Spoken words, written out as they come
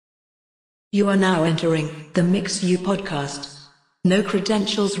You are now entering the Mix You podcast. No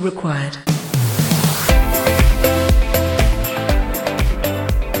credentials required.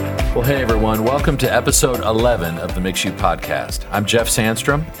 Well, hey everyone, welcome to episode 11 of the Mix You podcast. I'm Jeff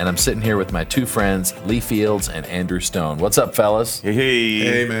Sandstrom, and I'm sitting here with my two friends, Lee Fields and Andrew Stone. What's up, fellas?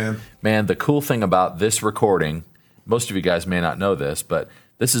 Hey, man. Man, the cool thing about this recording, most of you guys may not know this, but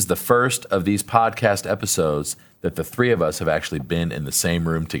this is the first of these podcast episodes that the three of us have actually been in the same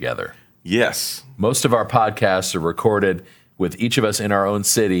room together. Yes. Most of our podcasts are recorded with each of us in our own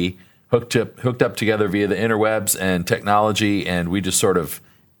city, hooked up together via the interwebs and technology, and we just sort of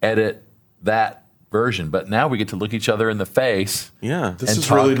edit that version. But now we get to look each other in the face. Yeah. This is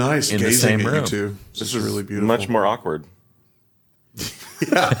really nice, in the same gazing at room. you two. This is really beautiful. Much more awkward.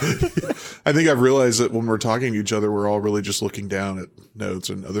 Yeah. I think I've realized that when we're talking to each other, we're all really just looking down at notes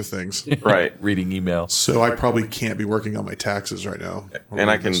and other things. Right. Reading email. So I probably can't be working on my taxes right now. And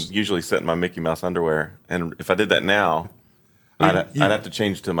I can usually sit in my Mickey Mouse underwear. And if I did that now, I'd have to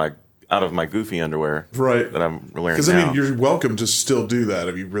change to out of my goofy underwear Right. that I'm wearing Because, now. I mean, you're welcome to still do that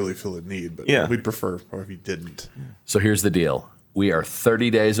if you really feel the need. But Yeah. we'd prefer if you didn't. So here's the deal. We are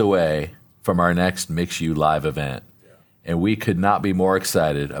 30 days away from our next Mix You live event. And we could not be more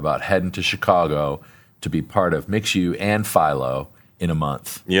excited about heading to Chicago to be part of Mix You and Philo in a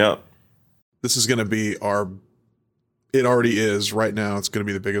month. Yep. This is going to be it already is right now. It's going to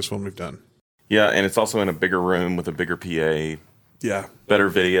be the biggest one we've done. Yeah, and it's also in a bigger room with a bigger PA, Yeah. better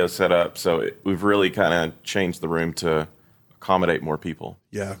video setup. So we've really kind of changed the room to accommodate more people.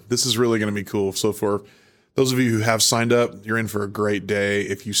 Yeah, this is really going to be cool. So for those of you who have signed up, you're in for a great day.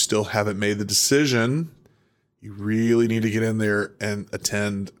 If you still haven't made the decision, you really need to get in there and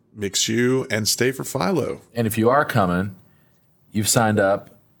attend Mix You and stay for Philo. And if you are coming, you've signed up,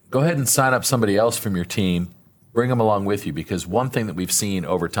 go ahead and sign up somebody else from your team. Bring them along with you, because one thing that we've seen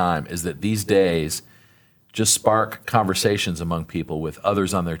over time is that these days just spark conversations among people with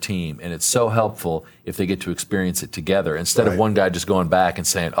others on their team. And it's so helpful if they get to experience it together instead of one guy just going back and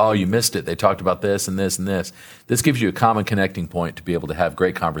saying, oh, you missed it. They talked about this and this and this. This gives you a common connecting point to be able to have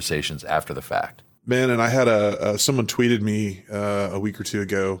great conversations after the fact. Man, and I had someone tweeted me a week or two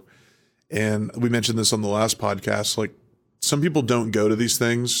ago, and we mentioned this on the last podcast. Like, some people don't go to these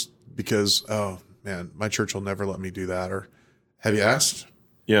things because, oh man, my church will never let me do that. Or, have you asked?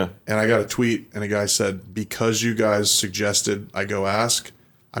 Yeah. And I got a tweet, and a guy said, because you guys suggested I go ask,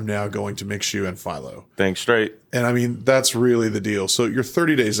 I'm now going to Mix You and Philo. Thanks straight. And I mean, that's really the deal. So you're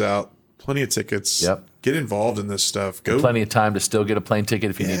 30 days out, plenty of tickets. Yep. Get involved in this stuff. Go. Plenty of time to still get a plane ticket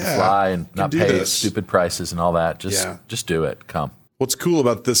if you need to fly and not do pay this. stupid prices and all that. Just do it. Come. What's cool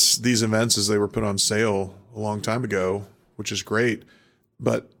about these events is they were put on sale a long time ago, which is great.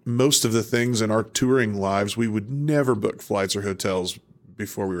 But most of the things in our touring lives, we would never book flights or hotels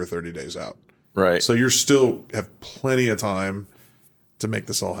before we were 30 days out. Right. So you still have plenty of time to make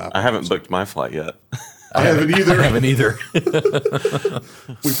this all happen. I haven't booked my flight yet. I haven't either. I haven't either.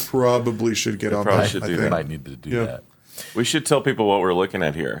 We probably should get on probably that. should I do think. that. Might need to do Yeah. that. We should tell people what we're looking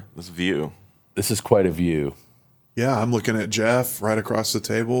at here. This view. This is quite a view. Yeah, I'm looking at Jeff right across the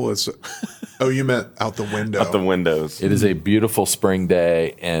table. Oh, you meant out the window. Out the windows. It is a beautiful spring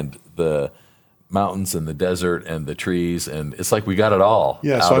day, and the mountains and the desert and the trees, and it's like we got it all.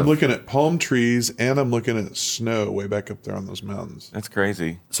 Yeah, so I'm looking at palm trees, and I'm looking at snow way back up there on those mountains. That's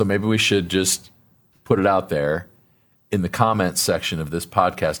crazy. So maybe we should just put it out there in the comments section of this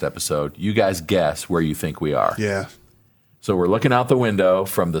podcast episode. You guys guess where you think we are. Yeah. So we're looking out the window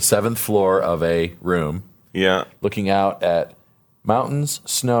from the 7th floor of a room, Yeah. looking out at mountains,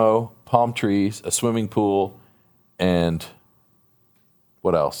 snow, palm trees, a swimming pool, and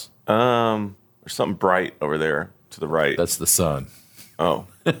what else? There's something bright over there to the right. That's the sun. Oh,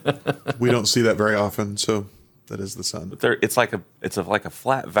 We don't see that very often, so that is the sun. but it's like a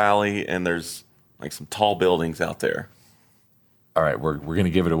flat valley, and there's like some tall buildings out there. All right, we're going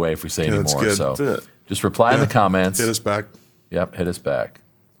to give it away if we say Yeah, any that's more. good. So That's it. just reply in the comments. Hit us back. Yep, hit us back.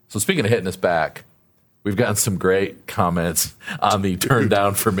 So speaking of hitting us back, we've gotten some great comments on the turn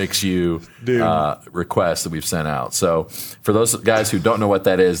down for Mix You request that we've sent out. So for those guys who don't know what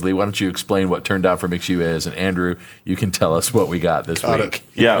that is, Lee, why don't you explain what turn down for Mix You is? And Andrew, you can tell us what we got this week.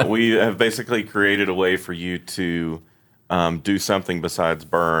 Yeah, we have basically created a way for you to do something besides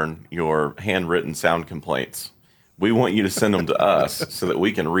burn your handwritten sound complaints. We want you to send them to us so that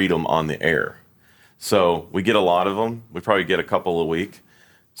we can read them on the air. So we get a lot of them. We probably get a couple a week.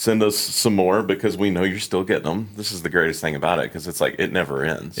 Send us some more because we know you're still getting them. This is the greatest thing about it because it's like it never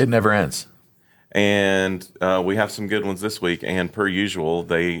ends. It never ends. And we have some good ones this week. And per usual,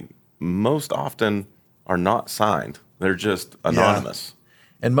 they most often are not signed. They're just anonymous.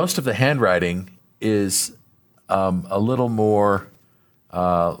 And most of the handwriting is a little more,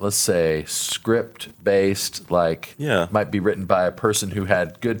 let's say, script-based, like might be written by a person who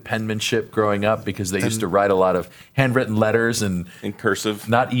had good penmanship growing up because they used to write a lot of handwritten letters and in cursive,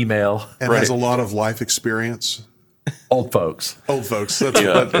 not email. And has a lot of life experience. Old folks. Let's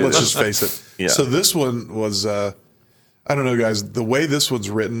just face it. Yeah. So this one was, I don't know, guys. The way this one's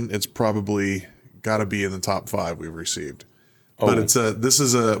written, it's probably got to be in the top 5 we've received. But this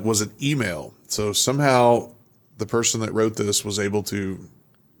was an email. So somehow the person that wrote this was able to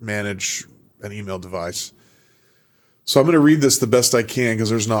manage an email device. So I'm going to read this the best I can because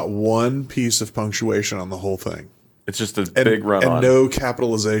there's not one piece of punctuation on the whole thing. It's just a big run on. And no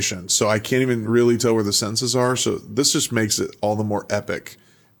capitalization. So I can't even really tell where the sentences are. So this just makes it all the more epic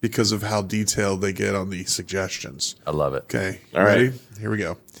because of how detailed they get on the suggestions. I love it. Okay. All Ready? right. Here we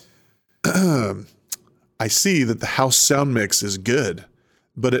go. I see that the house sound mix is good,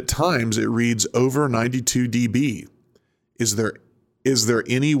 but at times it reads over 92 dB. Is there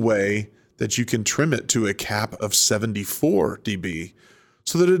any way that you can trim it to a cap of 74 dB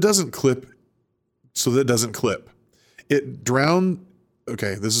so that it doesn't clip?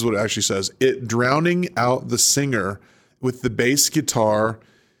 Okay, this is what it actually says. It drowning out the singer with the bass guitar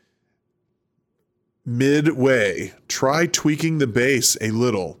midway. Try tweaking the bass a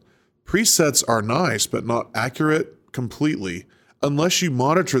little. Presets are nice, but not accurate completely unless you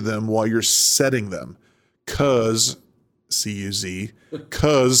monitor them while you're setting them. Cause some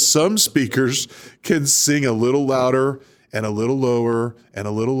speakers can sing a little louder and a little lower and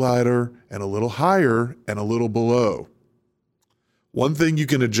a little lighter and a little higher and a little below. One thing you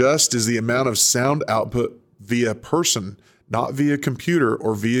can adjust is the amount of sound output via person, not via computer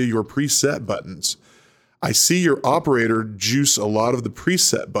or via your preset buttons. I see your operator juice a lot of the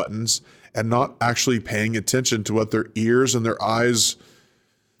preset buttons and not actually paying attention to what their ears and their eyes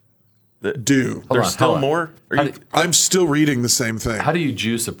do. There's still more? I'm still reading the same thing. How do you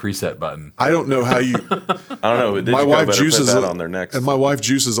juice a preset button? I don't know how you. I don't know. My wife juices put that on their next. and my wife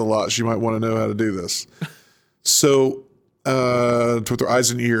juices a lot. She might want to know how to do this. So, with her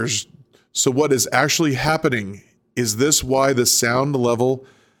eyes and ears. So, what is actually happening? Is this why the sound level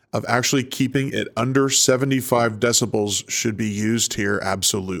of actually keeping it under 75 decibels should be used here?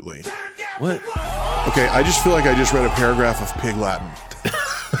 Absolutely. What? Okay, I just feel like I just read a paragraph of Pig Latin.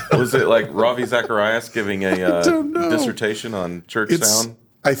 Was it like Ravi Zacharias giving a dissertation on church sound?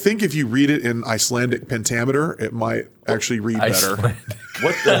 I think if you read it in Icelandic pentameter, it might actually read better.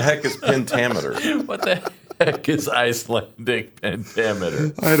 What the heck is pentameter? What the heck is Icelandic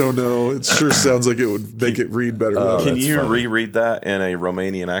pentameter? I don't know. It sure sounds like it would make it read better. Can you reread that in a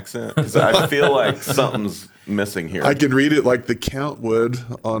Romanian accent? Because I feel like something's missing here. I can read it like the Count would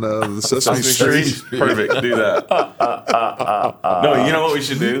on the Sesame Street. Perfect. Do that. No, you know what we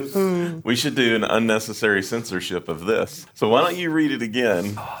should do? We should do an unnecessary censorship of this. So why don't you read it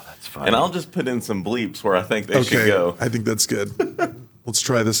again? Oh, that's fine. And I'll just put in some bleeps where I think they should go. I think that's good. Let's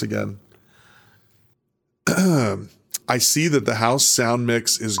try this again. I see that the house sound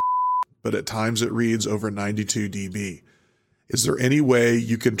mix is, but at times it reads over 92 dB. Is there any way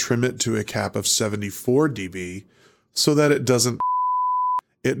you can trim it to a cap of 74 dB so that it doesn't?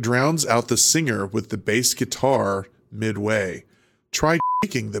 It drowns out the singer with the bass guitar midway. Try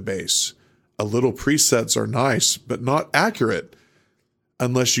tweaking the bass. A little presets are nice, but not accurate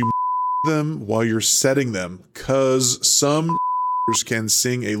unless you them while you're setting them, cause some can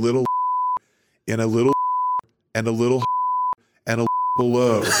sing a little in a little and a little and a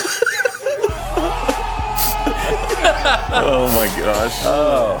below. Oh my gosh.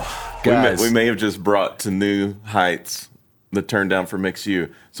 Oh, guys. We may have just brought to new heights the turn down for Mix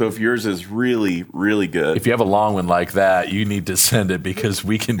U. So if yours is really, really good. If you have a long one like that, you need to send it because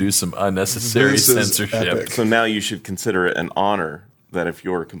we can do some unnecessary This is censorship. epic. So now you should consider it an honor that if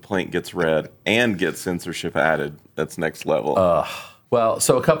your complaint gets read and gets censorship added, that's next level. Well,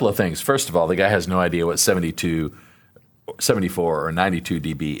 so a couple of things. First of all, the guy has no idea what 72, 74, or 92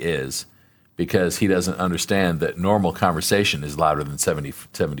 dB is because he doesn't understand that normal conversation is louder than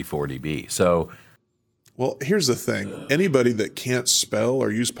 74 dB. So, Well, here's the thing. Anybody that can't spell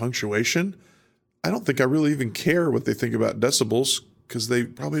or use punctuation, I don't think I really even care what they think about decibels because they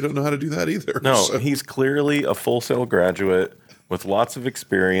probably don't know how to do that either. No, So- he's clearly a Full Sail graduate with lots of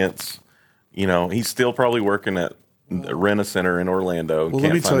experience. You know, he's still probably working at Rent-A-Center in Orlando. Well, Can't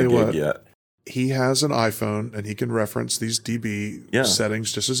let me find tell a you gig what. yet. He has an iPhone and he can reference these dB Yeah.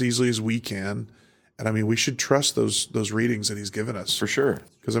 settings just as easily as we can. And I mean, we should trust those readings that he's given us. For sure.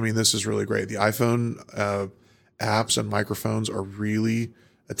 Because I mean, this is really great. The iPhone apps and microphones are really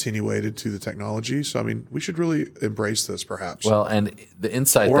attenuated to the technology. So, I mean, we should really embrace this perhaps. Well, and the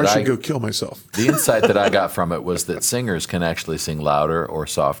insight or that I should go kill myself. The insight that I got from it was that singers can actually sing louder or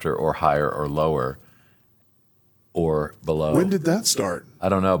softer or higher or lower or below. When did that start? I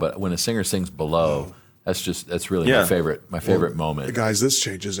don't know, but when a singer sings below, that's really my favorite moment. Guys, this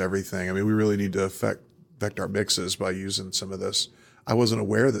changes everything. I mean, we really need to affect our mixes by using some of this. I wasn't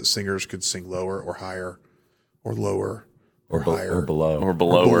aware that singers could sing lower or higher or lower or higher or below. Or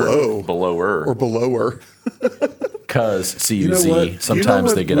belower. Belower. Or belower. Because CUZ, You know what?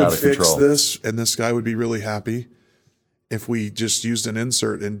 sometimes they get out of fix control. This, and this guy would be really happy if we just used an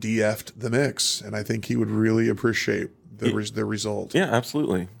insert and DF'd the mix. And I think he would really appreciate the result. Yeah,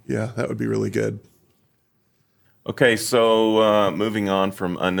 absolutely. Yeah, that would be really good. Okay, so moving on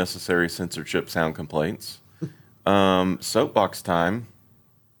from unnecessary censorship sound complaints, soapbox time,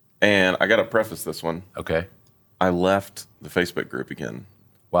 and I got to preface this one. Okay. I left the Facebook group again.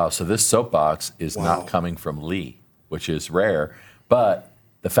 Wow, so this soapbox is not coming from Lee, which is rare, but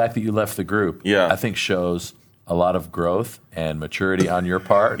the fact that you left the group, I think shows a lot of growth and maturity on your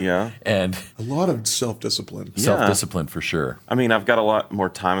part. Yeah. And a lot of self-discipline. Self-discipline for sure. I mean, I've got a lot more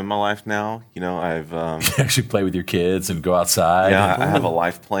time in my life now. You know, I've you actually play with your kids and go outside. Yeah, I have a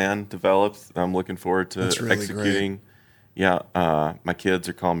life plan developed. I'm looking forward to really executing. Great. Yeah, my kids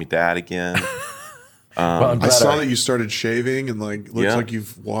are calling me dad again. I saw that you started shaving and looks like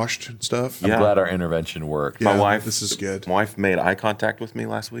you've washed and stuff. I'm glad our intervention worked. Yeah, my wife, this is good. My wife made eye contact with me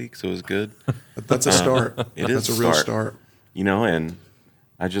last week, so it was good. That's a start. That's a real start. You know, and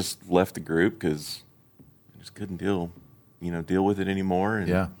I just left the group because I just couldn't deal with it anymore.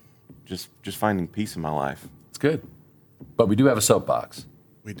 And just finding peace in my life. It's good, but we do have a soapbox.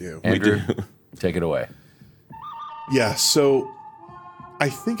 We do. Andrew, take it away. Yeah. So I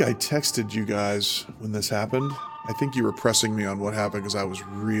think I texted you guys when this happened. I think you were pressing me on what happened because I was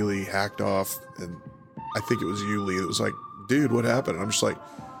really hacked off. And I think it was you, Lee. It was like, dude, what happened? And I'm just like,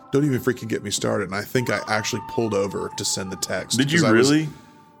 don't even freaking get me started. And I think I actually pulled over to send the text. Did you really?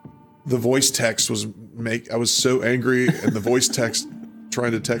 The voice text was I was so angry, and the voice text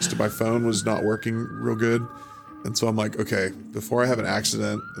trying to text to my phone was not working real good. And so I'm like, okay, before I have an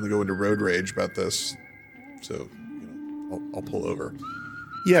accident and then go into road rage about this, so I'll pull over.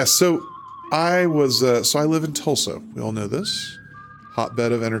 Yeah, so I live in Tulsa. We all know this.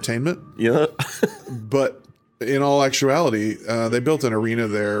 Hotbed of entertainment. Yeah. But in all actuality, they built an arena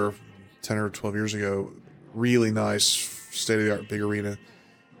there 10 or 12 years ago. Really nice, state-of-the-art big arena.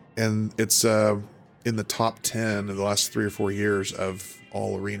 And it's in the top 10 of the last 3 or 4 years of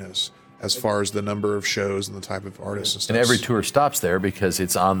all arenas as far as the number of shows and the type of artists and stuff. And every tour stops there because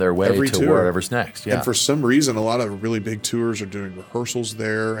it's on their way to wherever's next. Yeah. And for some reason, a lot of really big tours are doing rehearsals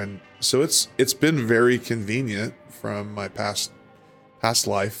there. And so it's been very convenient from my past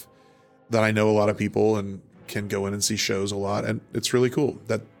life that I know a lot of people and can go in and see shows a lot. And it's really cool.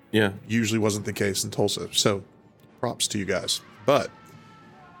 That usually wasn't the case in Tulsa. So props to you guys. But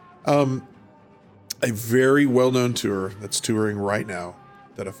a very well-known tour that's touring right now,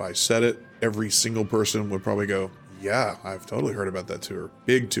 that if I said it, every single person would probably go, yeah, I've totally heard about that tour.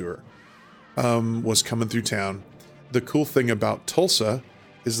 Big tour. Was coming through town. The cool thing about Tulsa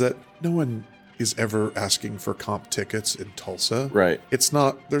is that no one is ever asking for comp tickets in Tulsa. Right.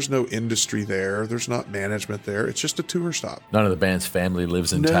 There's no industry there. There's not management there. It's just a tour stop. None of the band's family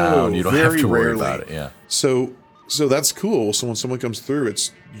lives in town. You don't have to worry about it. Yeah. So that's cool. So when someone comes through,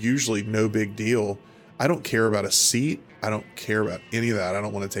 it's usually no big deal. I don't care about a seat. I don't care about any of that. I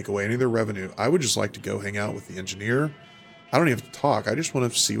don't want to take away any of their revenue. I would just like to go hang out with the engineer. I don't even have to talk. I just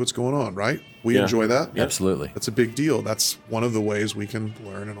want to see what's going on, right? We enjoy that. Yeah. Absolutely. That's a big deal. That's one of the ways we can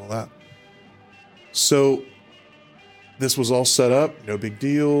learn and all that. So this was all set up, no big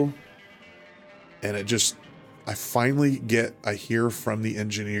deal. And I finally I hear from the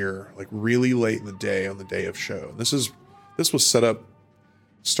engineer like really late in the day on the day of show. And this was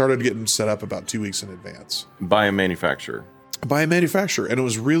started getting set up about 2 weeks in advance. By a manufacturer. And it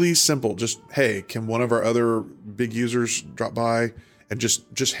was really simple. Just, hey, can one of our other big users drop by and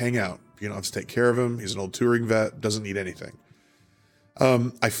just hang out? You don't have to take care of him. He's an old touring vet, doesn't need anything.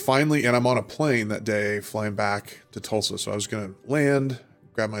 And I'm on a plane that day flying back to Tulsa. So I was going to land,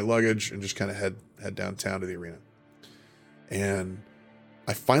 grab my luggage, and just kind of head downtown to the arena. And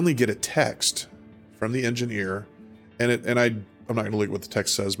I finally get a text from the engineer, and I'm not going to look at what the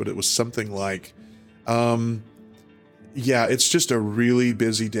text says, but it was something like, yeah, it's just a really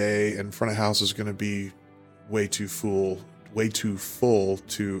busy day, and front of house is going to be way too full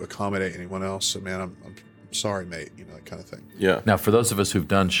to accommodate anyone else. So, man, I'm sorry, mate, that kind of thing. Yeah. Now, for those of us who've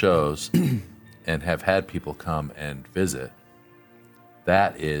done shows and have had people come and visit,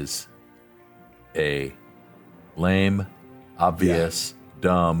 that is a lame, obvious,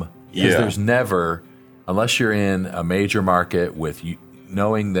 dumb. Because there's never, unless you're in a major market with you,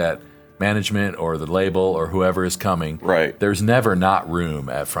 knowing that management or the label or whoever is coming, right? There's never not room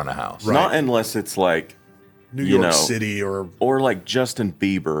at front of house. Right. Not unless it's like New York City or like Justin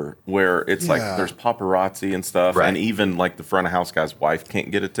Bieber, where it's like there's paparazzi and stuff, and even like the front of house guy's wife can't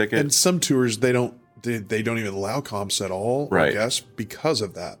get a ticket. And some tours they don't even allow comps at all, I guess, because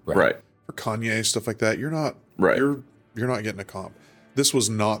of that. Right. For Kanye, stuff like that, you're not you're not getting a comp. This was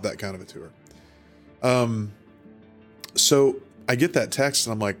not that kind of a tour. So I get that text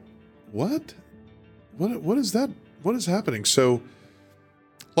and I'm like, what is that? What is happening? So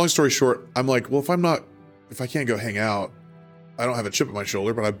long story short, I'm like, well, if I can't go hang out, I don't have a chip on my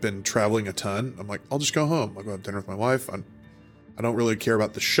shoulder, but I've been traveling a ton. I'm like, I'll just go home. I'll go have dinner with my wife. I don't really care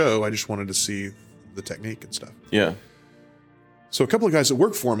about the show. I just wanted to see the technique and stuff. Yeah. So a couple of guys that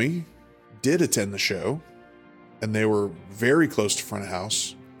work for me did attend the show, and they were very close to front of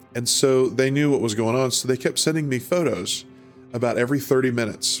house. And so they knew what was going on. So they kept sending me photos about every 30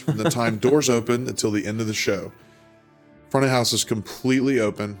 minutes from the time doors open until the end of the show. Front of house is completely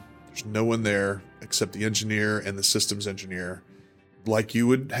open. There's no one there except the engineer and the systems engineer, like you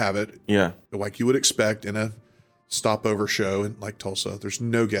would have it. Yeah. Like you would expect in a stopover show in like Tulsa. There's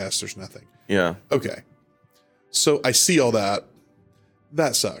no guests. There's nothing. Yeah. Okay. So I see all that.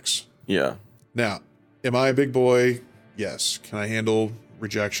 That sucks. Yeah. Now, am I a big boy? Yes. Can I handle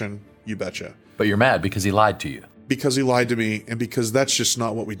rejection? You betcha. But you're mad because he lied to you. Because he lied to me, and because that's just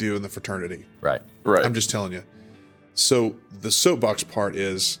not what we do in the fraternity. Right. I'm just telling you. So the soapbox part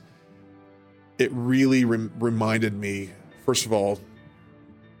is, it really reminded me, first of all,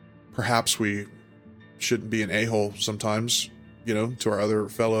 perhaps we shouldn't be an a-hole sometimes, to our other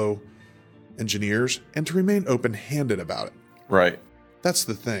fellow engineers, and to remain open-handed about it. Right. That's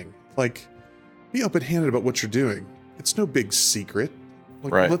the thing. Like, be open-handed about what you're doing. It's no big secret.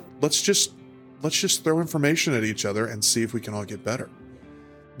 Like, right. Let's just throw information at each other and see if we can all get better.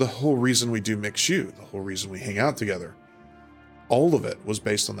 The whole reason we do Mix U, the whole reason we hang out together, all of it was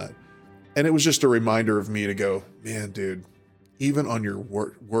based on that. And it was just a reminder of me to go, man, dude, even on your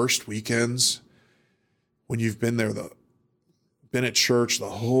worst weekends, when you've been there, been at church the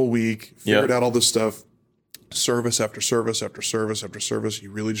whole week, figured out all this stuff, service after service after service after service,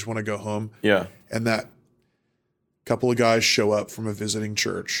 you really just want to go home. Yeah. And that couple of guys show up from a visiting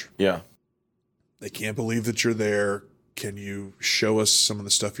church. Yeah. They can't believe that you're there. Can you show us some of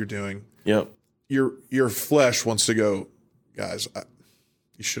the stuff you're doing? Yep. Your flesh wants to go, guys,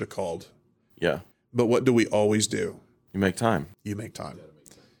 you should have called. Yeah. But what do we always do? You make time. You make time.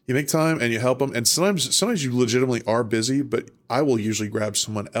 You make time and you help them. And sometimes you legitimately are busy, but I will usually grab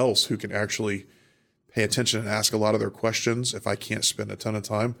someone else who can actually pay attention and ask a lot of their questions if I can't spend a ton of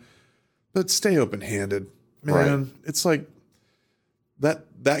time. But stay open-handed. Man, Right. It's like that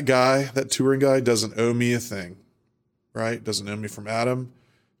guy, that touring guy doesn't owe me a thing, right? Doesn't owe me from Adam.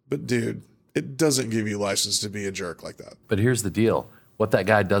 But dude, it doesn't give you license to be a jerk like that. But here's the deal. What that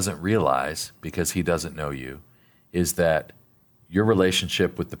guy doesn't realize, because he doesn't know you, is that your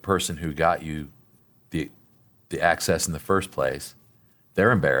relationship with the person who got you the access in the first place,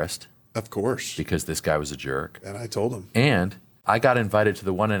 they're embarrassed. Of course. Because this guy was a jerk. And I told him. And I got invited to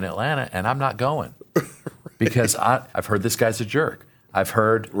the one in Atlanta, and I'm not going. Right. Because I've heard this guy's a jerk. I've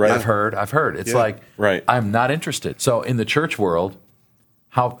heard. It's like, I'm not interested. So in the church world,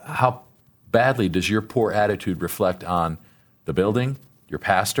 how badly does your poor attitude reflect on the building, your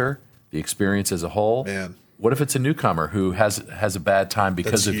pastor, the experience as a whole? Man. What if it's a newcomer who has a bad time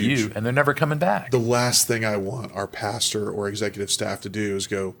because of you, and they're never coming back? The last thing I want our pastor or executive staff to do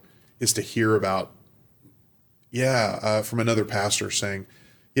is to hear about, from another pastor saying,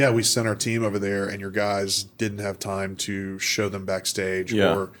 we sent our team over there and your guys didn't have time to show them backstage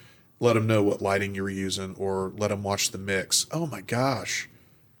or let them know what lighting you were using or let them watch the mix. Oh my gosh.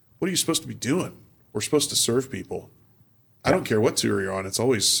 What are you supposed to be doing? We're supposed to serve people. I don't care what tour you're on. It's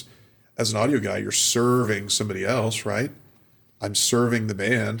always, as an audio guy, you're serving somebody else, right? I'm serving the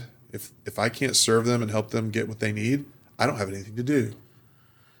band. If I can't serve them and help them get what they need, I don't have anything to do.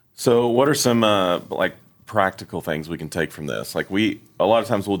 So what are some practical things we can take from this? Like a lot of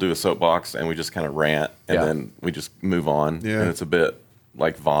times we'll do a soapbox and we just kind of rant and then we just move on. Yeah. And it's a bit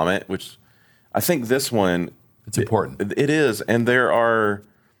like vomit, which I think this one, it's important. It is. And there are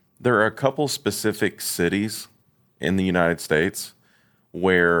a couple specific cities in the United States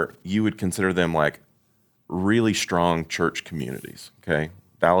where you would consider them like really strong church communities. Okay.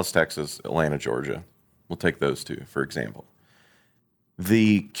 Dallas, Texas, Atlanta, Georgia. We'll take those two, for example.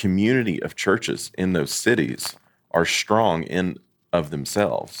 The community of churches in those cities are strong in of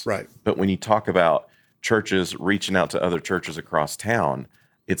themselves. Right. But when you talk about churches reaching out to other churches across town,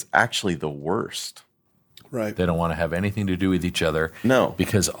 it's actually the worst. Right. They don't want to have anything to do with each other. No.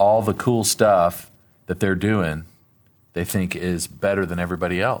 Because all the cool stuff that they're doing, they think is better than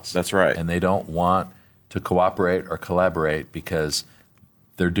everybody else. That's right. And they don't want to cooperate or collaborate because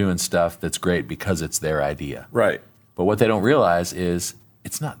they're doing stuff that's great because it's their idea. Right. But what they don't realize is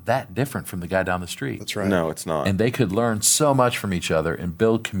it's not that different from the guy down the street. That's right. No, it's not. And they could learn so much from each other and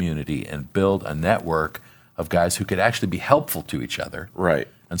build community and build a network of guys who could actually be helpful to each other. Right.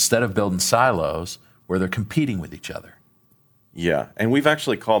 Instead of building silos where they're competing with each other. Yeah. And we've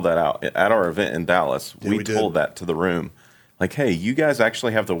actually called that out at our event in Dallas. Yeah, we we did. told that to the room. Like, hey, you guys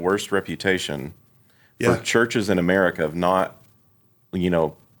actually have the worst reputation Yeah. for churches in America of not,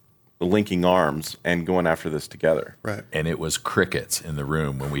 linking arms and going after this together. Right. And it was crickets in the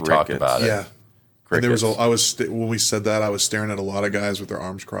room when we talked Crickets. about it. Yeah. And there was Crickets. when we said that, I was staring at a lot of guys with their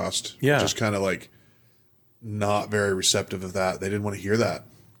arms crossed. Yeah. Just kind of like not very receptive of that. They didn't want to hear that.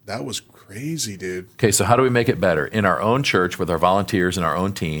 That was crazy, dude. Okay, so how do we make it better? In our own church with our volunteers and our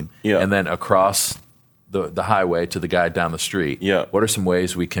own team, Yeah. and then across the highway to the guy down the street. Yeah. What are some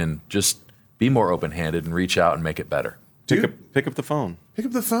ways we can just be more open-handed and reach out and make it better? Pick up the phone. Pick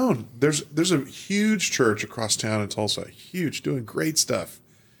up the phone. There's a huge church across town in Tulsa, huge, doing great stuff.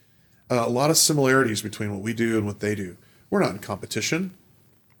 A lot of similarities between what we do and what they do. We're not in competition.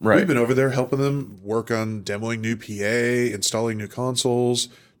 Right. We've been over there helping them work on demoing new PA, installing new consoles,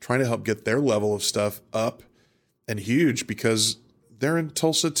 trying to help get their level of stuff up and huge because they're in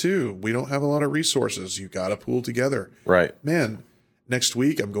Tulsa too. We don't have a lot of resources. You got to pool together. Right. Man, next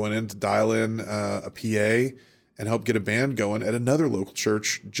week I'm going in to dial in a PA and help get a band going at another local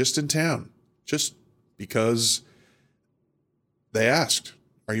church just in town, just because they asked,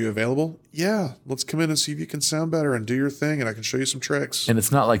 "Are you available?" "Yeah, let's come in and see if you can sound better and do your thing, and I can show you some tricks." And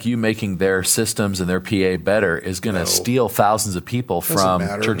it's not like you making their systems and their PA better is going to No. steal thousands of people from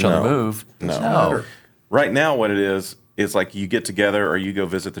matter. Church on No. the Move. Doesn't matter. Right now, what it is like you get together or you go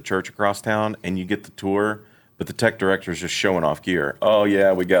visit the church across town and you get the tour, but the tech director is just showing off gear. Oh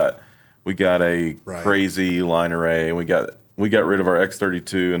yeah, we got a Right. crazy line array, and we got rid of our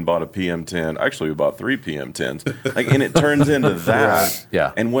X32 and bought a PM10. Actually, we bought 3 PM10s. And it turns into that. Right.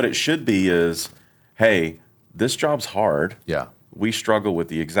 Yeah. And what it should be is, hey, this job's hard. Yeah. We struggle with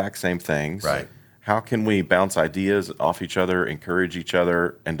the exact same things. Right. How can we bounce ideas off each other, encourage each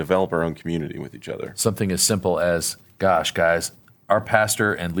other, and develop our own community with each other? Something as simple as, gosh, guys, our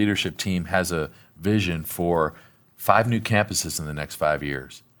pastor and leadership team has a vision for 5 new campuses in the next 5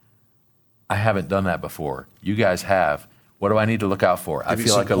 years. I haven't done that before. You guys have. What do I need to look out for? I Give you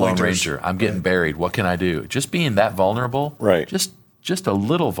feel some like a Lone pointers. Ranger. I'm getting buried. What can I do? Just being that vulnerable, Right. Just a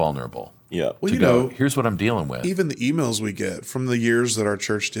little vulnerable. Yeah. Well, To you go, know, here's what I'm dealing with. even the emails we get from the years that our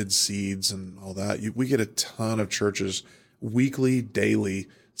church did seeds and all that, we get a ton of churches weekly, daily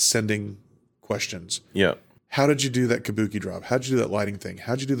sending questions. Yeah. How did you do that kabuki drop? How did you do that lighting thing?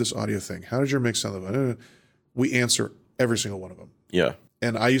 How did you do this audio thing? How did your mix sound? We answer every single one of them. Yeah.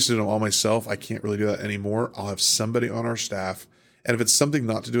 And I used to do them all myself. I can't really do that anymore. I'll have somebody on our staff. And if it's something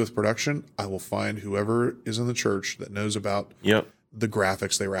not to do with production, I will find whoever is in the church that knows about Yep. the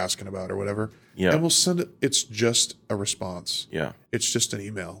graphics they were asking about or whatever. Yeah. And we'll send it. It's just a response. Yeah. It's just an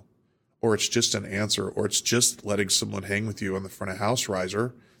email, or it's just an answer, or it's just letting someone hang with you on the front of house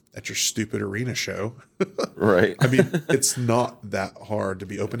riser at your stupid arena show. Right. I mean, it's not that hard to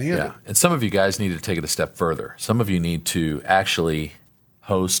be open-handed. Yeah. And some of you guys need to take it a step further. Some of you need to actually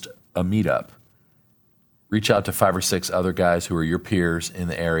host a meetup. Reach out to 5 or 6 other guys who are your peers in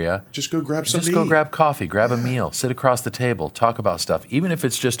the area. Just go grab something. Just go grab coffee, grab a meal, sit across the table, talk about stuff, even if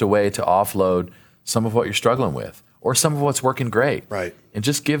it's just a way to offload some of what you're struggling with or some of what's working great. Right. And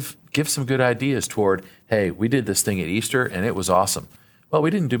just give some good ideas toward, hey, we did this thing at Easter and it was awesome. Well, we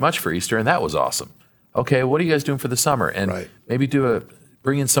didn't do much for Easter and that was awesome. Okay, what are you guys doing for the summer? And Right. maybe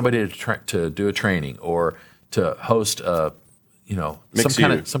bring in somebody to do a training or to host a Mix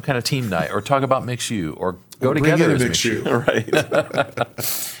some kind of team night, or talk about Mix U, or go Or bring together in a as Mix U.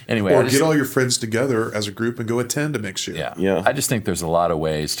 Right. Anyway, Or get all your friends together as a group and go attend a Mix U. Yeah. Yeah. I just think there's a lot of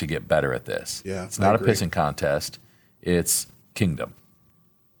ways to get better at this. Yeah, It's I not a agree. pissing contest. It's kingdom.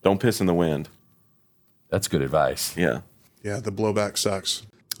 Don't piss in the wind. That's good advice. Yeah. Yeah, the blowback sucks.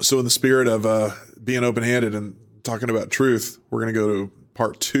 So in the spirit of being open-handed and talking about truth, we're going to go to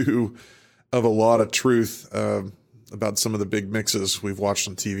part 2 of a lot of truth about some of the big mixes we've watched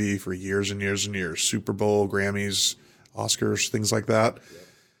on TV for years and years and years. Super Bowl, Grammys, Oscars, things like that.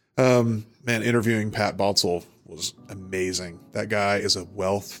 Man, interviewing Pat Baltzell was amazing. That guy is a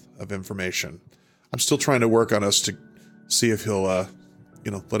wealth of information. I'm still trying to work on us to see if he'll,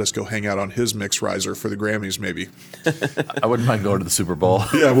 let us go hang out on his mix riser for the Grammys, maybe. I wouldn't mind going to the Super Bowl.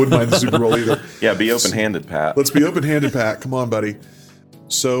 Yeah, I wouldn't mind the Super Bowl either. Yeah, be open-handed, Pat. Let's be open-handed, Pat. Come on, buddy.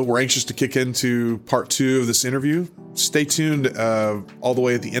 So we're anxious to kick into part 2 of this interview. Stay tuned. All the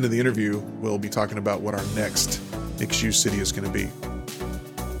way at the end of the interview, we'll be talking about what our next Mix U city is going to be.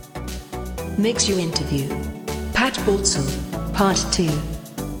 Mix U interview. Pat Baltzell, part 2.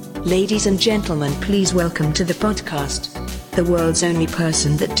 Ladies and gentlemen, please welcome to the podcast the world's only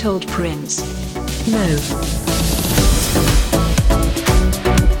person that told Prince no.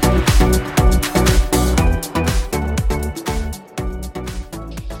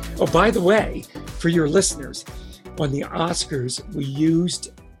 Oh, by the way, for your listeners, on the Oscars, we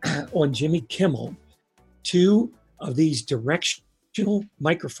used on Jimmy Kimmel 2 of these directional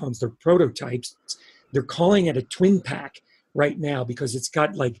microphones. They're prototypes. They're calling it a twin pack right now because it's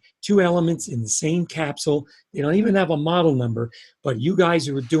got like 2 elements in the same capsule. They don't even have a model number, but you guys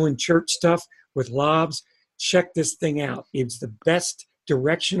who are doing church stuff with lavs, check this thing out. It's the best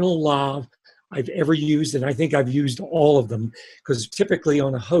directional lav I've ever used, and I think I've used all of them because typically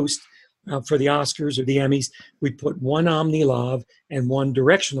on a host for the Oscars or the Emmys, we put 1 omni lav and 1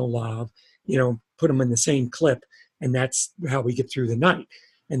 directional lav, put them in the same clip, and that's how we get through the night.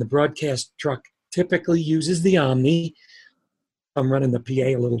 And the broadcast truck typically uses the omni. I'm running the PA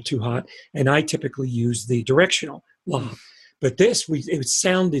a little too hot, and I typically use the directional lav. But this, it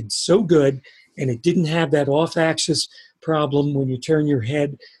sounded so good, and it didn't have that off-axis problem when you turn your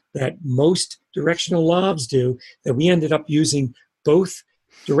head that most directional lavs do, that we ended up using both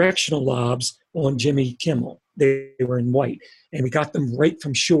directional lavs on Jimmy Kimmel. They were in white, and we got them right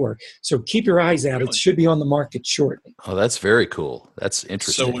from Shure. So keep your eyes out. It should be on the market shortly. Oh, that's very cool. That's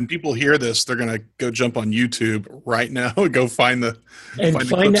interesting. So when people hear this, they're going to go jump on YouTube right now, go find out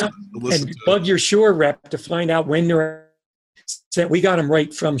and bug your Shure rep to find out when they're. We got them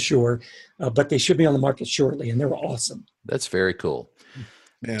right from Shure, but they should be on the market shortly, and they're awesome. That's very cool.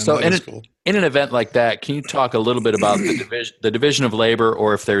 Man, so cool. In an event like that, can you talk a little bit about the division of labor,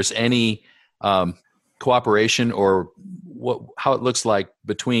 or if there's any cooperation, or how it looks like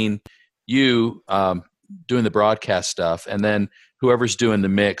between you doing the broadcast stuff and then whoever's doing the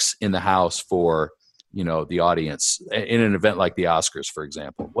mix in the house for the audience in an event like the Oscars, for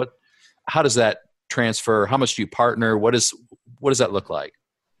example? How does that transfer? How much do you partner? What does that look like?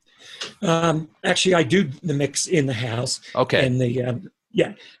 Actually, I do the mix in the house. Okay. And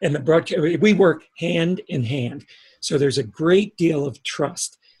and the broadcast, we work hand in hand. So there's a great deal of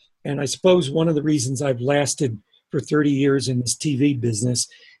trust. And I suppose one of the reasons I've lasted for 30 years in this TV business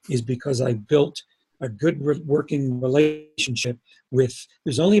is because I built a good working relationship with,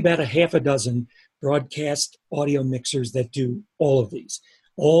 there's only about a half a dozen broadcast audio mixers that do all of these,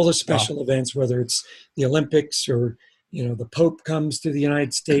 all the special events, whether it's the Olympics or, the Pope comes to the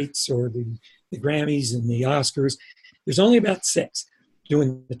United States or the Grammys and the Oscars. There's only about 6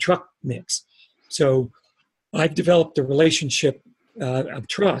 doing the truck mix. So I've developed a relationship of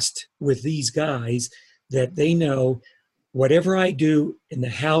trust with these guys that they know whatever I do in the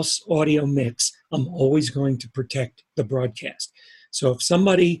house audio mix, I'm always going to protect the broadcast. So if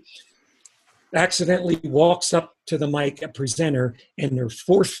somebody accidentally walks up to the mic, a presenter, and they're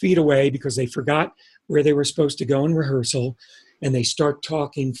 4 feet away because they forgot where they were supposed to go in rehearsal, and they start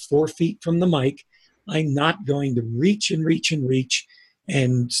talking 4 feet from the mic, I'm not going to reach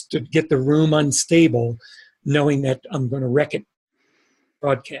and get the room unstable, knowing that I'm going to wreck it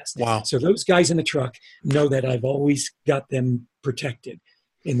broadcast. Wow. So those guys in the truck know that I've always got them protected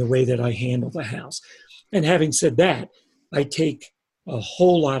in the way that I handle the house. And having said that, I take a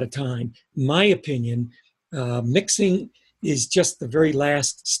whole lot of time. My opinion, mixing is just the very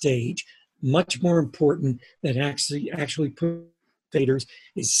last stage. Much more important than actually putting faders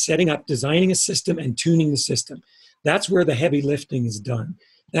is setting up, designing a system and tuning the system. That's where the heavy lifting is done.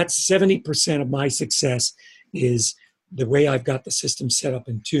 That's 70% of my success is the way I've got the system set up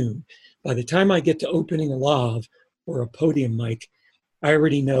and tuned. By the time I get to opening a lav or a podium mic, I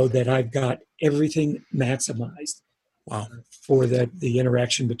already know that I've got everything maximized. Wow. For the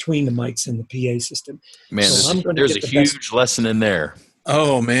interaction between the mics and the PA system. Man, so there's a huge lesson in there.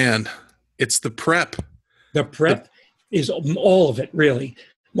 Oh, man. It's the prep. The prep is all of it, really.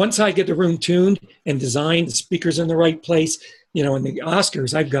 Once I get the room tuned and designed, the speakers in the right place, in the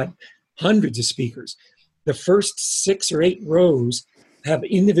Oscars, I've got hundreds of speakers. The first 6 or 8 rows have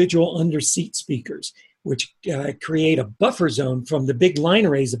individual under-seat speakers, which create a buffer zone from the big line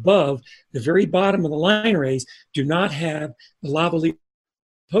arrays above. The very bottom of the line arrays do not have the lavalier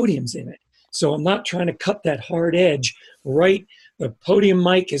podiums in it. So I'm not trying to cut that hard edge right. The podium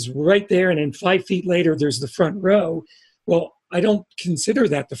mic is right there, and then 5 feet later, there's the front row. Well, I don't consider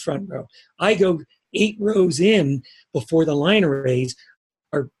that the front row. I go 8 rows in before the line arrays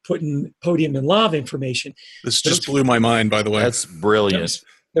are putting podium and lav information. This just blew my mind, by the way. That's brilliant.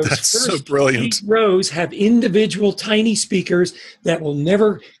 Those That's so first brilliant. 8 rows have individual tiny speakers that will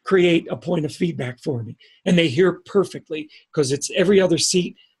never create a point of feedback for me. And they hear perfectly because it's every other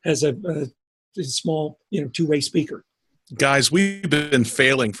seat has a small, two-way speaker. Guys, we've been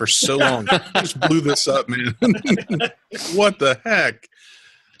failing for so long. Just blew this up, man. What the heck?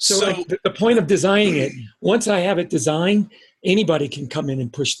 So the point of designing it, once I have it designed, anybody can come in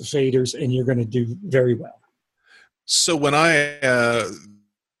and push the faders and you're going to do very well. So when I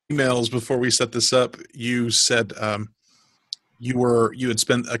emails before we set this up, you said you had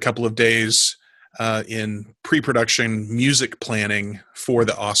spent a couple of days in pre-production music planning for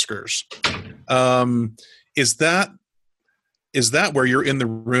the Oscars. Is that where you're in the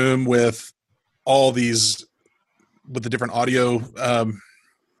room with all these, with the different audio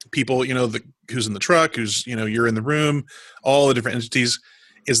people, who's in the truck, who's, you're in the room, all the different entities?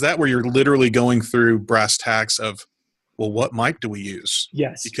 Is that where you're literally going through brass tacks of, well, what mic do we use?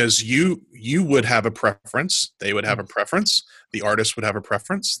 Yes. Because you would have a preference. They would have a preference. The artist would have a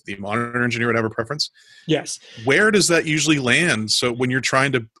preference. The monitor engineer would have a preference. Yes. Where does that usually land? So when you're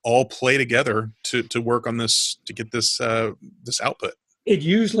trying to all play together to work on this, to get this this output? It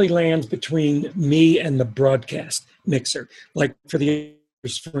usually lands between me and the broadcast mixer. Like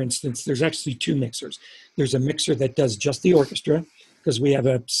for instance, there's actually 2 mixers. There's a mixer that does just the orchestra, because we have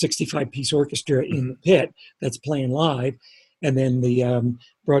a 65-piece orchestra in the pit that's playing live, and then the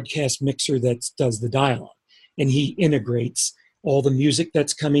broadcast mixer that does the dialogue. And he integrates all the music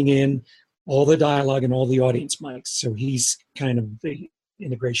that's coming in, all the dialogue, and all the audience mics. So he's kind of the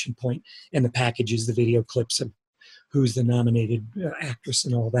integration point, and the packages, the video clips of who's the nominated actress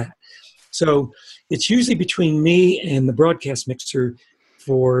and all that. So it's usually between me and the broadcast mixer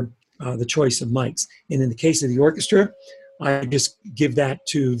for the choice of mics. And in the case of the orchestra, I just give that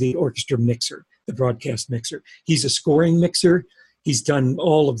to the orchestra mixer, the broadcast mixer. He's a scoring mixer. He's done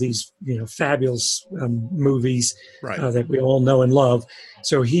all of these, fabulous movies that we all know and love.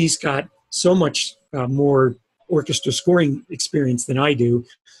 So he's got so much more orchestra scoring experience than I do.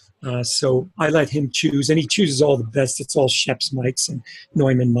 So I let him choose, and he chooses all the best. It's all Schoeps mics and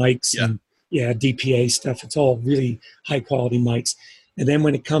Neumann mics and DPA stuff. It's all really high quality mics. And then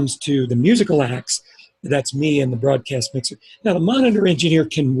when it comes to the musical acts, that's me and the broadcast mixer. Now, the monitor engineer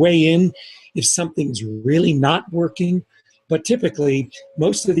can weigh in if something's really not working, but typically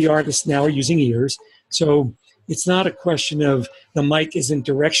most of the artists now are using ears. So it's not a question of the mic isn't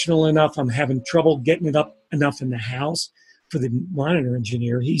directional enough, I'm having trouble getting it up enough in the house. For the monitor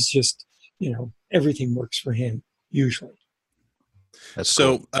engineer, he's just, everything works for him, usually. That's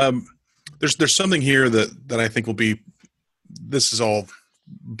so cool. There's something here that I think will be, this is all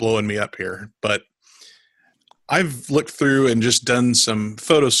blowing me up here, but I've looked through and just done some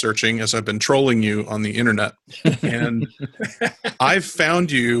photo searching as I've been trolling you on the internet. And I've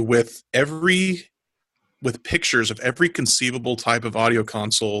found you with pictures of every conceivable type of audio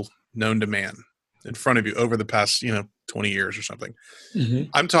console known to man in front of you over the past, 20 years or something. Mm-hmm.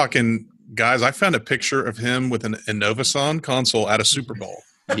 I'm talking, guys, I found a picture of him with an Innovason console at a Super Bowl.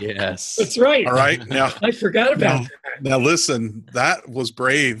 Yes. That's right. All right. Now I forgot about that. Now listen, that was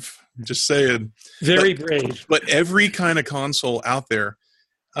brave. Just saying. Very brave. But every kind of console out there,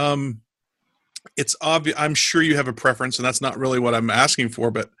 it's obvious. I'm sure you have a preference, and that's not really what I'm asking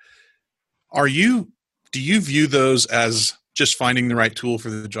for, but do you view those as just finding the right tool for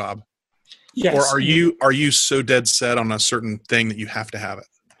the job? Yes. Or are you so dead set on a certain thing that you have to have it?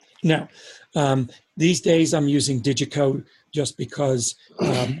 No. These days I'm using Digicode just because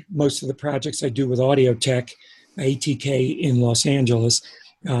most of the projects I do with Audio Tech, ATK in Los Angeles,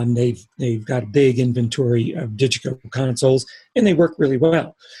 they've got a big inventory of Digicode consoles, and they work really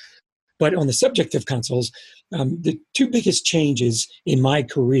well. But on the subject of consoles, the 2 biggest changes in my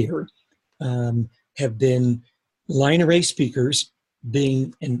career have been line array speakers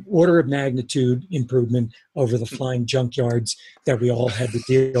being an order of magnitude improvement over the flying junkyards that we all had to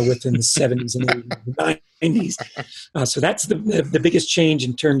deal with in the 70s and 80s and 90s. So that's the biggest change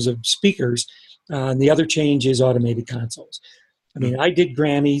in terms of speakers. And the other change is automated consoles. I mean, I did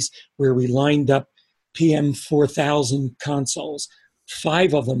Grammys where we lined up PM 4000 consoles.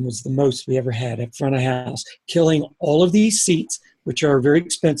 5 of them was the most we ever had at front of house, killing all of these seats, which are very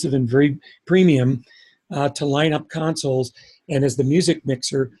expensive and very premium, to line up consoles. And as the music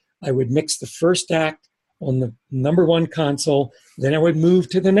mixer, I would mix the first act on the number 1 console, then I would move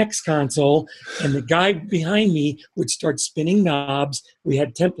to the next console, and the guy behind me would start spinning knobs. We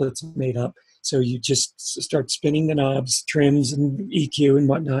had templates made up, So you just start spinning the knobs, trims and EQ and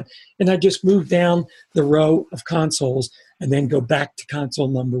whatnot. And I just move down the row of consoles and then go back to console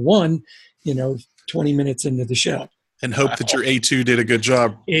number one, 20 minutes into the show. And hope that your A2 did a good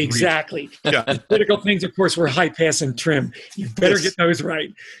job. Exactly. Yeah. The critical things, of course, were high pass and trim. You better Yes. get those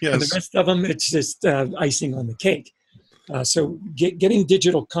right. Yes. And the rest of them, it's just icing on the cake. So getting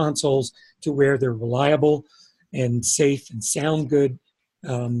digital consoles to where they're reliable and safe and sound good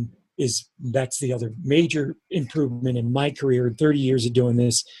that's the other major improvement in my career in 30 years of doing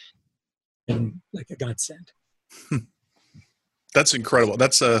this, and like a godsend. That's incredible.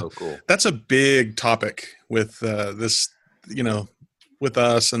 That's cool. That's a big topic with this, with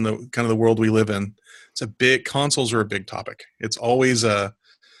us and the kind of the world we live in. Consoles are a big topic. It's always there's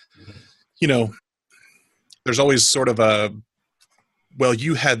always sort of well,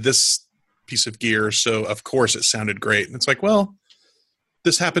 you had this piece of gear, so of course it sounded great. And it's like, well,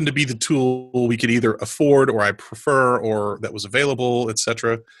 this happened to be the tool we could either afford or I prefer or that was available,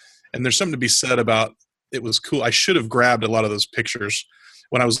 etc. And there's something to be said about it was cool. I should have grabbed a lot of those pictures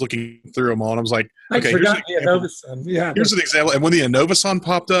when I was looking through them all. And I was like, okay, here's an example. Yeah, here's an example. And when the Innovason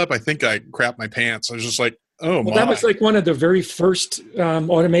popped up, I think I crapped my pants. I was just like, oh, my. That was like one of the very first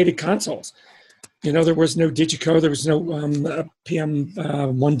automated consoles. There was no Digico. There was no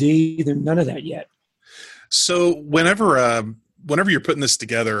PM1D. None of that yet. So whenever you're putting this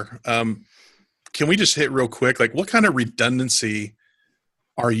together, can we just hit real quick, like what kind of redundancy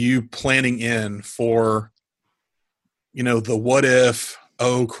are you planning in for, the what if,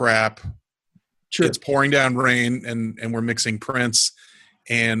 oh crap, Sure. It's pouring down rain and we're mixing prints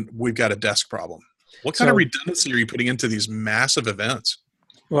and we've got a desk problem. What kind of redundancy are you putting into these massive events?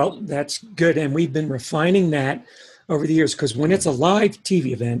 Well, that's good. And we've been refining that over the years, because when it's a live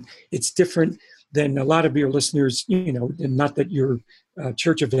TV event, it's different than a lot of your listeners, and not that your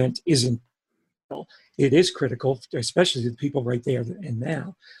church event isn't. It is critical, especially to the people right there and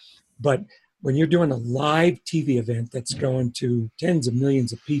now. But when you're doing a live TV event that's going to tens of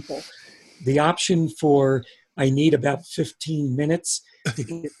millions of people, the option for I need about 15 minutes to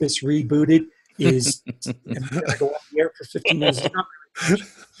get this rebooted is I'm going to go off the air for 15 minutes.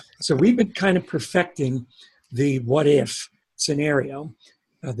 So we've been kind of perfecting the what if scenario,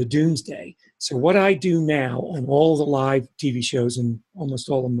 the doomsday. So what I do now on all the live TV shows, and almost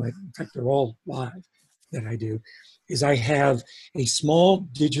all of them, in fact, they're all live that I do, is I have a small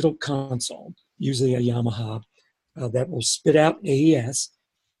digital console, usually a Yamaha, that will spit out AES.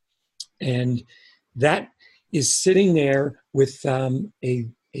 And that is sitting there with a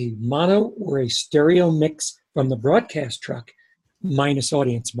mono or a stereo mix from the broadcast truck, minus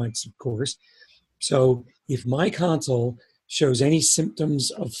audience mics, of course. So if my console shows any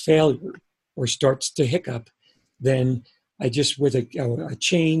symptoms of failure or starts to hiccup, then I just, with a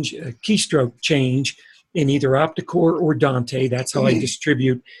keystroke change in either Opticore or Dante, that's how I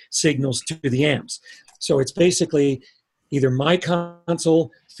distribute signals to the amps. So it's basically either my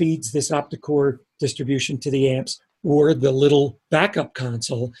console feeds this Opticore distribution to the amps, or the little backup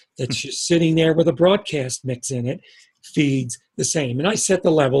console that's just sitting there with a broadcast mix in it feeds the same. And I set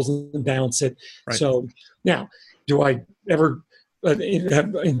the levels and balance it. Right. So now, do I ever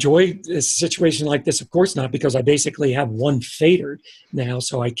enjoy a situation like this? Of course not, because I basically have one fader now,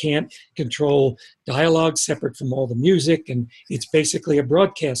 so I can't control dialogue separate from all the music, and it's basically a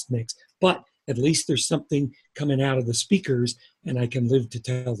broadcast mix. But at least there's something coming out of the speakers, and I can live to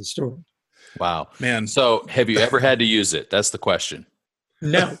tell the story. Wow, man. So have you ever had to use it? That's the question.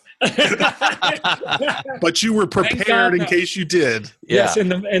 No. But you were prepared in case you did. Yes,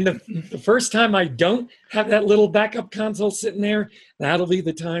 and the first time I don't have that little backup console sitting there, that'll be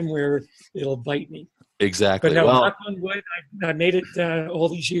the time where it'll bite me. Exactly. But no, knock on wood, I made it all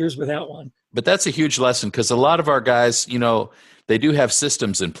these years without one. But that's a huge lesson, because a lot of our guys, they do have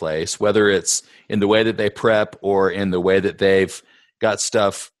systems in place, whether it's in the way that they prep or in the way that they've got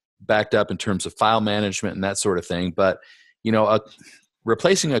stuff backed up in terms of file management and that sort of thing. But,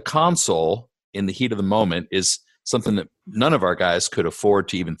 replacing a console in the heat of the moment is something that none of our guys could afford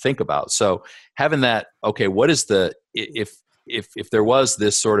to even think about. So having that, okay, what is if there was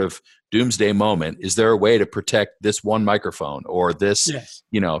this sort of doomsday moment, is there a way to protect this one microphone or this, yes.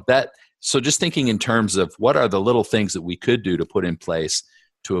 So just thinking in terms of what are the little things that we could do to put in place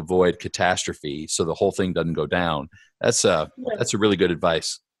to avoid catastrophe so the whole thing doesn't go down. That's a really good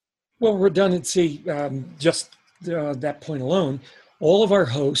advice. Well, redundancy, just that point alone, all of our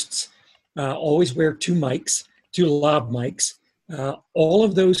hosts always wear two lav mics. All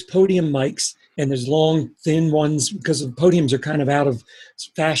of those podium mics, and there's long, thin ones, because the podiums are kind of out of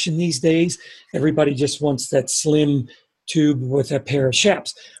fashion these days. Everybody just wants that slim tube with a pair of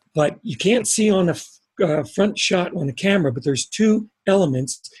shaps. but you can't see on the front shot on the camera, but there's two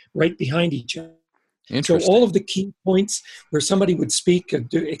elements right behind each other. So Interesting. all of the key points where somebody would speak,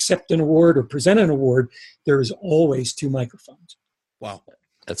 accept an award or present an award, there is always two microphones. Wow.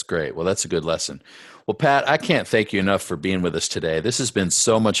 That's great. Well, that's a good lesson. Well, Pat, I can't thank you enough for being with us today. This has been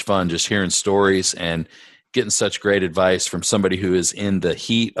so much fun just hearing stories and getting such great advice from somebody who is in the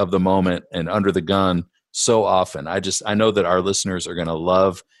heat of the moment and under the gun so often. I know that our listeners are going to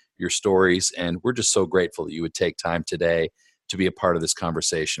love your stories, and we're just so grateful that you would take time today to be a part of this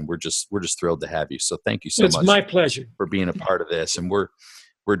conversation. We're just thrilled to have you. So thank you so much. It's my pleasure for being a part of this. And we're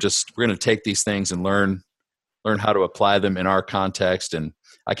going to take these things and learn how to apply them in our context. And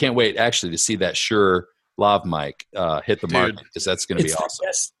I can't wait actually to see that Shure lav mic hit the market, because that's going to be awesome. It's the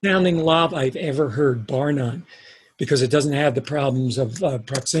best sounding lav I've ever heard, bar none, because it doesn't have the problems of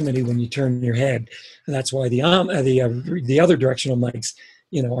proximity when you turn your head, and that's why the other directional mics,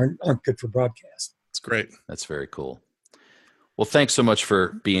 aren't good for broadcast. It's great. That's very cool. Well, thanks so much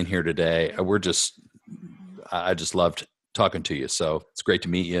for being here today. I just loved talking to you. So it's great to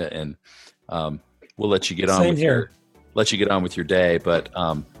meet you, and we'll let you get on with your day. But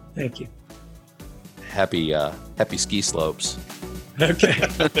thank you. Happy ski slopes. Okay.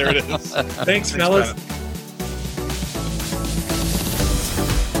 There it is. Thanks, fellas. Pat.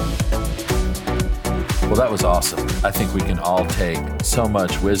 Well, that was awesome. I think we can all take so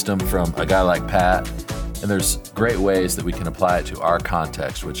much wisdom from a guy like Pat, and there's great ways that we can apply it to our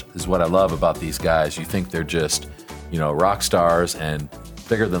context, which is what I love about these guys. You think they're just, rock stars and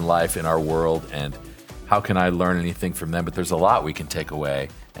bigger than life in our world, and how can I learn anything from them? But there's a lot we can take away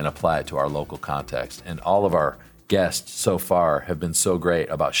and apply it to our local context. And all of our guests so far have been so great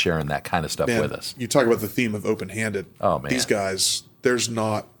about sharing that kind of stuff with us. You talk about the theme of open-handed. Oh, man. These guys, there's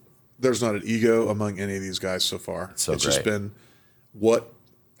not an ego among any of these guys so far. It's great. Just been,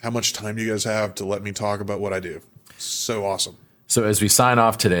 how much time do you guys have to let me talk about what I do? So awesome. So as we sign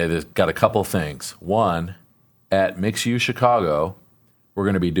off today, there's got a couple things. One, at Mix U Chicago, we're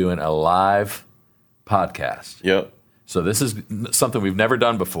going to be doing a live podcast. Yep. So this is something we've never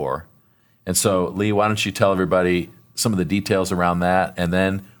done before. And so, Lee, why don't you tell everybody some of the details around that, and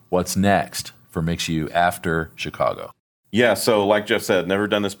then what's next for Mix U after Chicago? Yeah, so like Jeff said, never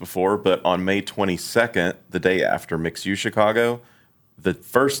done this before, but on May 22nd, the day after Mix U Chicago, the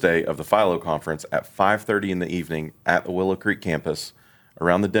first day of the Philo Conference at 5:30 in the evening at the Willow Creek campus,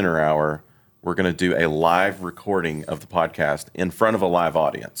 around the dinner hour, we're going to do a live recording of the podcast in front of a live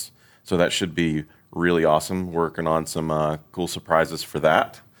audience. So that should be really awesome. Working on some cool surprises for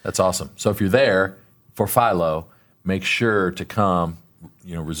that. That's awesome. So if you're there for Philo, make sure to come,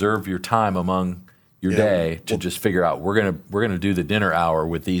 reserve your time among your day to just figure out we're gonna do the dinner hour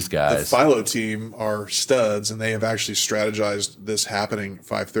with these guys. The Philo team are studs, and they have actually strategized this happening at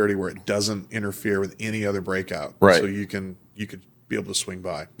 5:30 where it doesn't interfere with any other breakout. Right. So you could be able to swing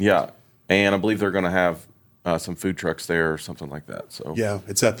by. Yeah, and I believe they're going to have some food trucks there or something like that. So yeah,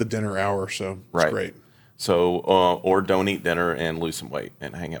 it's at the dinner hour, so it's great. So or don't eat dinner and lose some weight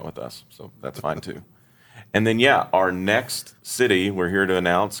and hang out with us. So that's fine too. And then our next city we're here to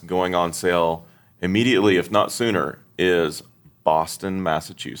announce going on sale immediately, if not sooner, is Boston,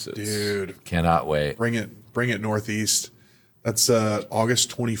 Massachusetts. Dude, cannot wait. Bring it northeast. That's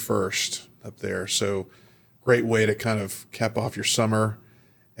August 21st up there. So great way to kind of cap off your summer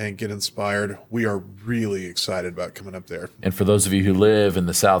and get inspired. We are really excited about coming up there. And for those of you who live in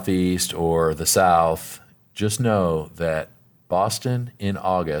the Southeast or the South, just know that Boston in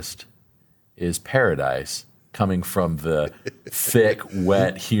August is paradise, coming from the thick,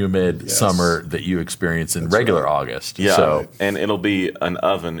 wet, humid summer that you experience in regular August. Yeah, so, and it'll be an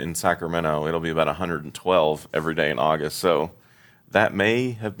oven in Sacramento. It'll be about 112 every day in August. So that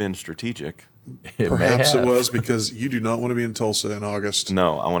may have been strategic. Perhaps it was, because you do not want to be in Tulsa in August.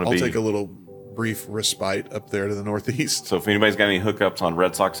 No, I'll take a little brief respite up there to the northeast. So if anybody's got any hookups on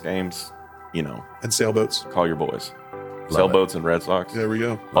Red Sox games, and sailboats, call your boys. Love Sailboats and Red Sox. There we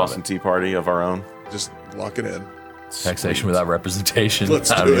go. Boston Tea Party of our own. Just lock it in. Taxation without representation.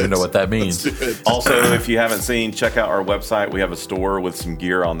 Let's I don't even know what that means. Also, if you haven't seen, check out our website. We have a store with some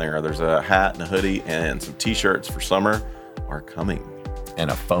gear on there. There's a hat and a hoodie and some T-shirts for summer are coming. And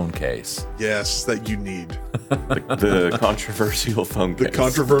a phone case. Yes, that you need. The controversial phone case. The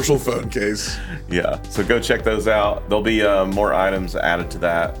controversial phone case. Yeah, so go check those out. There'll be more items added to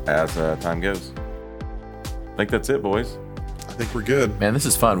that as time goes. I think that's it, boys. I think we're good. Man, this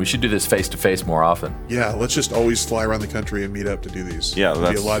is fun. We should do this face-to-face more often. Yeah, let's just always fly around the country and meet up to do these. Yeah,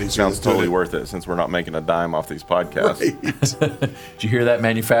 that'd be a lot easier. Sounds totally worth it since we're not making a dime off these podcasts. Right. Did you hear that,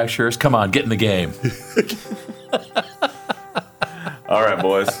 manufacturers? Come on, get in the game. All right,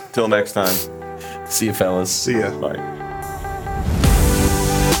 boys. Till next time. See you, fellas. See ya. Bye.